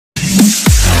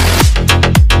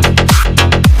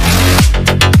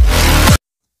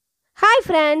Hi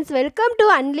friends, welcome to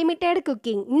unlimited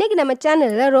cooking. இன்றைக்கி நம்ம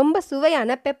சேனலில் ரொம்ப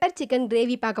சுவையான பெப்பர் சிக்கன்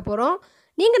கிரேவி பார்க்க போகிறோம்.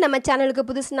 நீங்கள் நம்ம சேனலுக்கு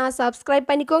புதுசுனா சப்ஸ்கிரைப்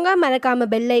பண்ணிக்கோங்க, மறக்காமல்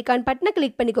பெல் ஐக்கான் பட்டனை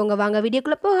கிளிக் பண்ணிக்கோங்க. வாங்க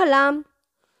வீடியோக்குள்ளே போகலாம்.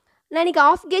 நான் இன்றைக்கி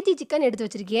 1/2 kg சிக்கன் எடுத்து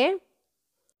வச்சுருக்கேன்.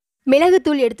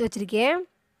 மிளகுத்தூள் எடுத்து வச்சுருக்கேன்,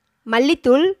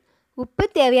 மல்லித்தூள், உப்பு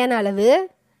தேவையான அளவு,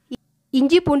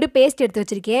 இஞ்சி பூண்டு பேஸ்ட் எடுத்து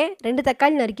வச்சுருக்கேன், 2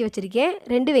 தக்காளி நறுக்கி வச்சுருக்கேன்,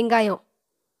 2 வெங்காயம்.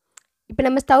 இப்போ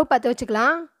நம்ம ஸ்டவ் பற்ற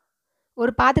வச்சுக்கலாம்.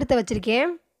 ஒரு பாத்திரத்தை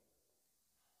வச்சுருக்கேன்.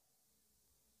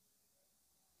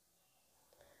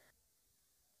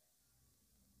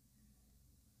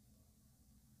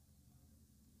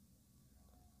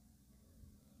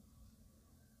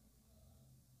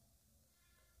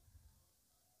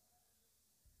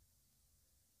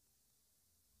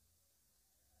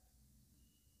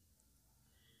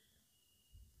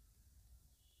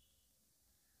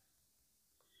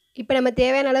 இப்போ நம்ம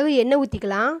தேவையான அளவு எண்ணெய்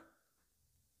ஊற்றிக்கலாம்.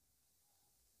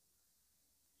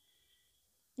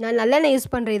 நான் நல்லெண்ணெய்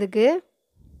யூஸ் பண்ணுறேன் இதுக்கு.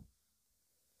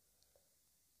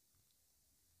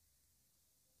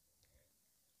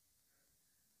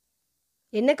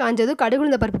 எண்ணெய் காஞ்சதும் கடுகு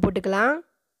உளுந்த பருப்பு போட்டுக்கலாம்.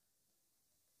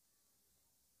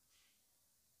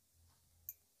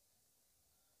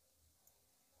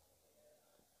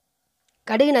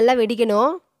 கடுகு நல்லா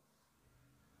வெடிக்கணும்.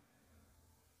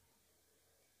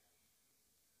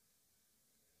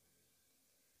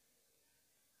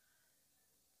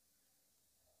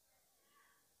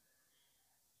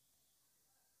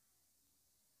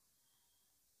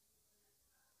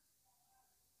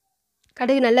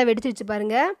 கடுகு நல்லா வெடிச்சிருச்சு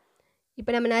பாருங்கள்.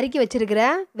 இப்போ நம்ம நறுக்கி வச்சுருக்கிற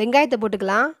வெங்காயத்தை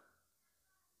போட்டுக்கலாம்.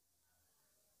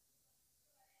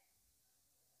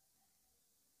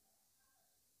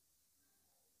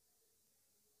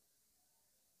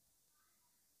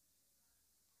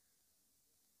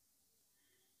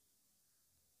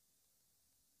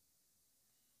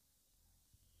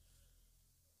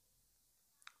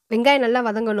 வெங்காயம் நல்லா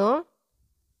வதங்கணும்.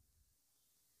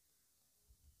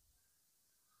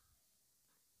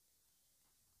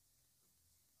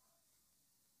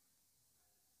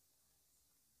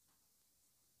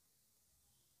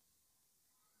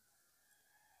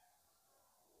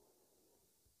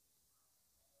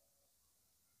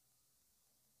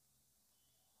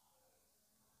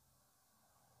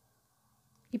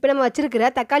 இப்போ நம்ம வச்சுருக்கிற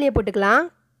தக்காளியை போட்டுக்கலாம்.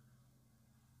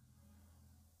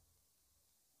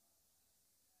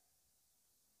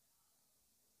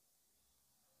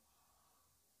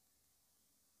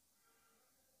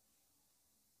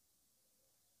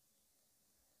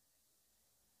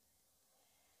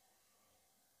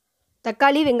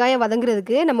 தக்காளி வெங்காயம்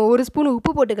வதங்குறதுக்கு நம்ம 1 ஸ்பூன்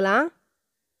உப்பு போட்டுக்கலாம்.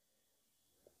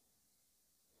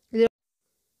 இது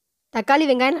தக்காளி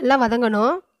வெங்காயம் நல்லா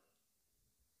வதங்கணும்.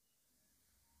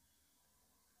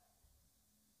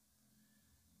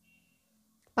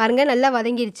 பாருங்கள், நல்லா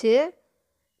வதங்கிருச்சு.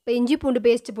 இப்போ இஞ்சி பூண்டு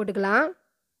பேஸ்ட்டு போட்டுக்கலாம்.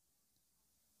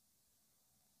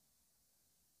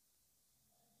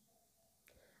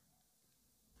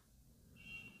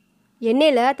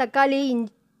 எண்ணெயில்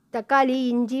தக்காளி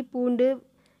இஞ்சி பூண்டு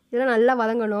இதெல்லாம் நல்லா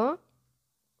வதங்கணும்.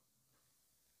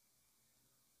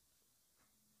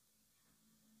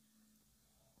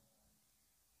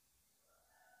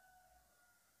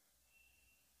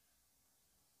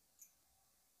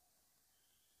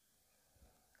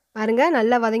 பாருங்கள்,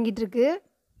 நல்லா வதங்கிட்டு இருக்கு.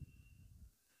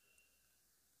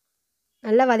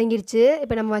 நல்லா வதங்கிருச்சு.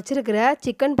 இப்போ நம்ம வச்சுருக்கிற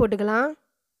சிக்கன் போட்டுக்கலாம்.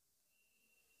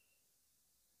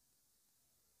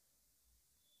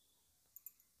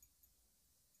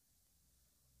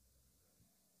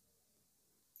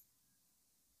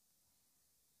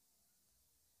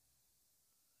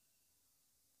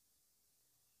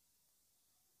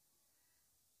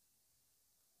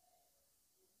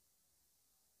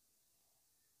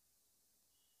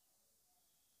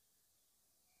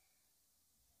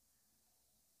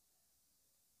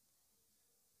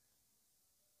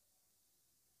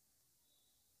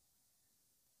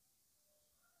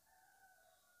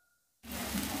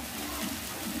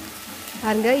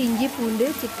 பாருங்கள், இஞ்சி பூண்டு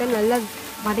சிக்கன் நல்லா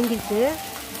வதங்கிடுச்சு.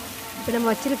 இப்போ நம்ம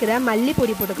வச்சுருக்கிற மல்லி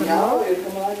பொடி போட்டுக்கணும்.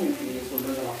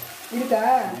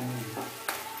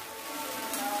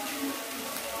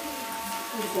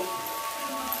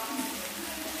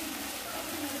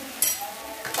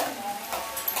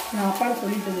 நான் அப்பாட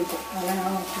சொல்லிட்டு இருக்கேன்.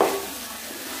 அதெல்லாம்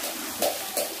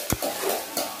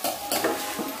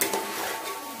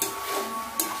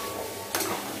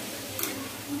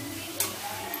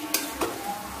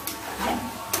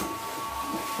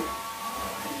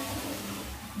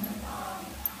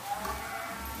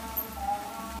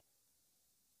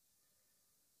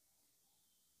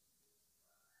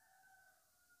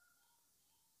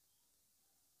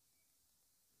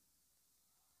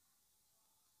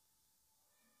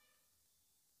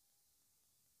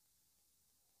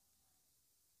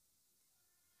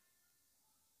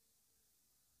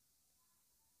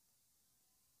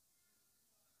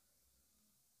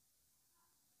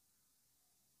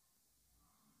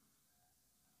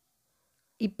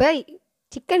இப்போ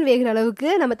சிக்கன் வேகிற அளவுக்கு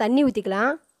நம்ம தண்ணி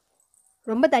ஊற்றிக்கலாம்.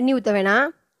 ரொம்ப தண்ணி ஊற்ற வேணாம்.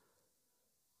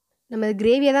 நம்ம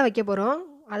கிரேவியாக தான் வைக்க போகிறோம்.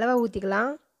 அளவாக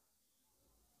ஊற்றிக்கலாம்.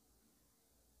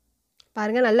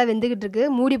 பாருங்கள் நல்லா வெந்துக்கிட்டு இருக்கு.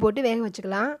 மூடி போட்டு வேக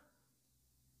வச்சுக்கலாம்.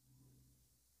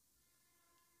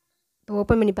 இப்போ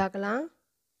ஓப்பன் பண்ணி பார்க்கலாம்.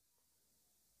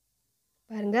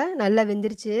 பாருங்கள் நல்லா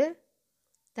வெந்துருச்சு.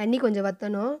 தண்ணி கொஞ்சம்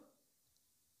வற்றணும்.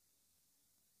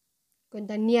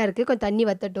 கொஞ்சம் தண்ணியாக இருக்குது. கொஞ்சம் தண்ணி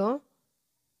வற்றட்டும்.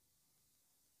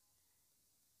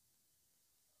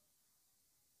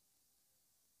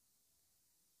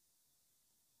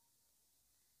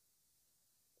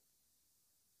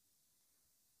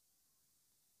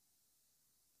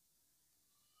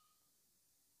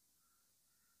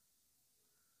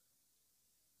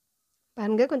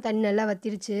 பாருங்கள் கொஞ்சம் தண்ணி நல்லா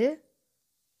வற்றிருச்சு.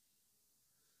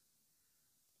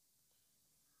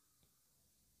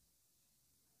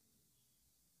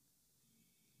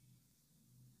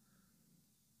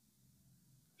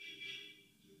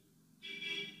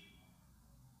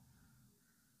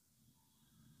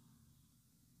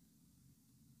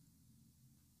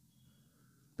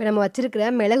 இப்போ நம்ம வச்சுருக்கிற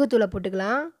மிளகுத்தூளை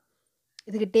போட்டுக்கலாம்.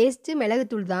 இதுக்கு டேஸ்ட்டு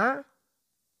மிளகுத்தூள் தான்.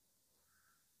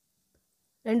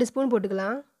 2 ஸ்பூன்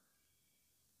போட்டுக்கலாம்.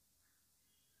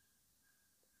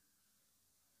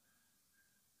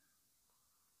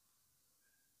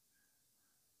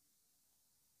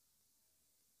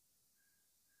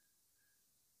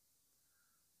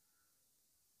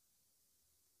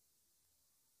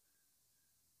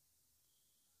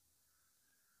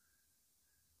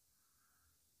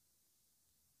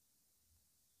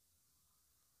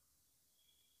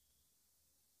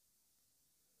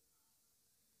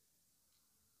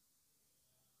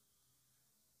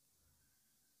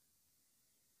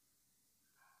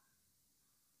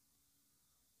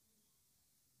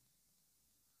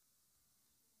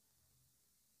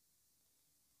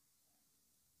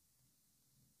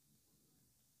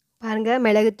 பாருங்கள்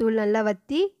மிளகுத்தூள் நல்லா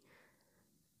வற்றி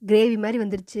கிரேவி மாதிரி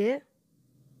வந்துருச்சு.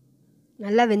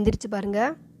 நல்லா வெந்துருச்சு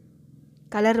பாருங்கள்.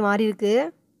 கலர் மாறி இருக்கு.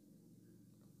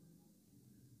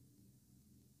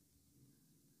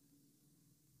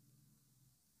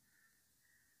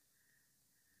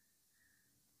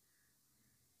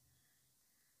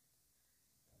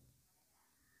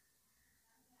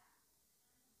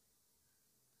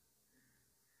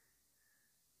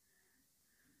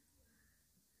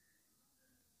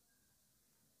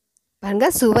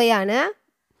 பாருங்கள் சுவையான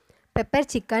பெப்பர்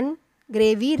சிக்கன்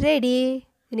கிரேவி ரெடி.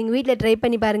 நீங்கள் வீட்டில் ட்ரை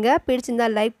பண்ணி பாருங்கள்.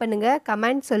 பிடிச்சிருந்தால் லைக் பண்ணுங்கள்,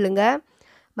 கமெண்ட் சொல்லுங்கள்.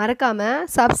 மறக்காமல்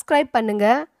சப்ஸ்கிரைப்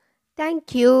பண்ணுங்கள்.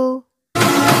 தேங்க்யூ.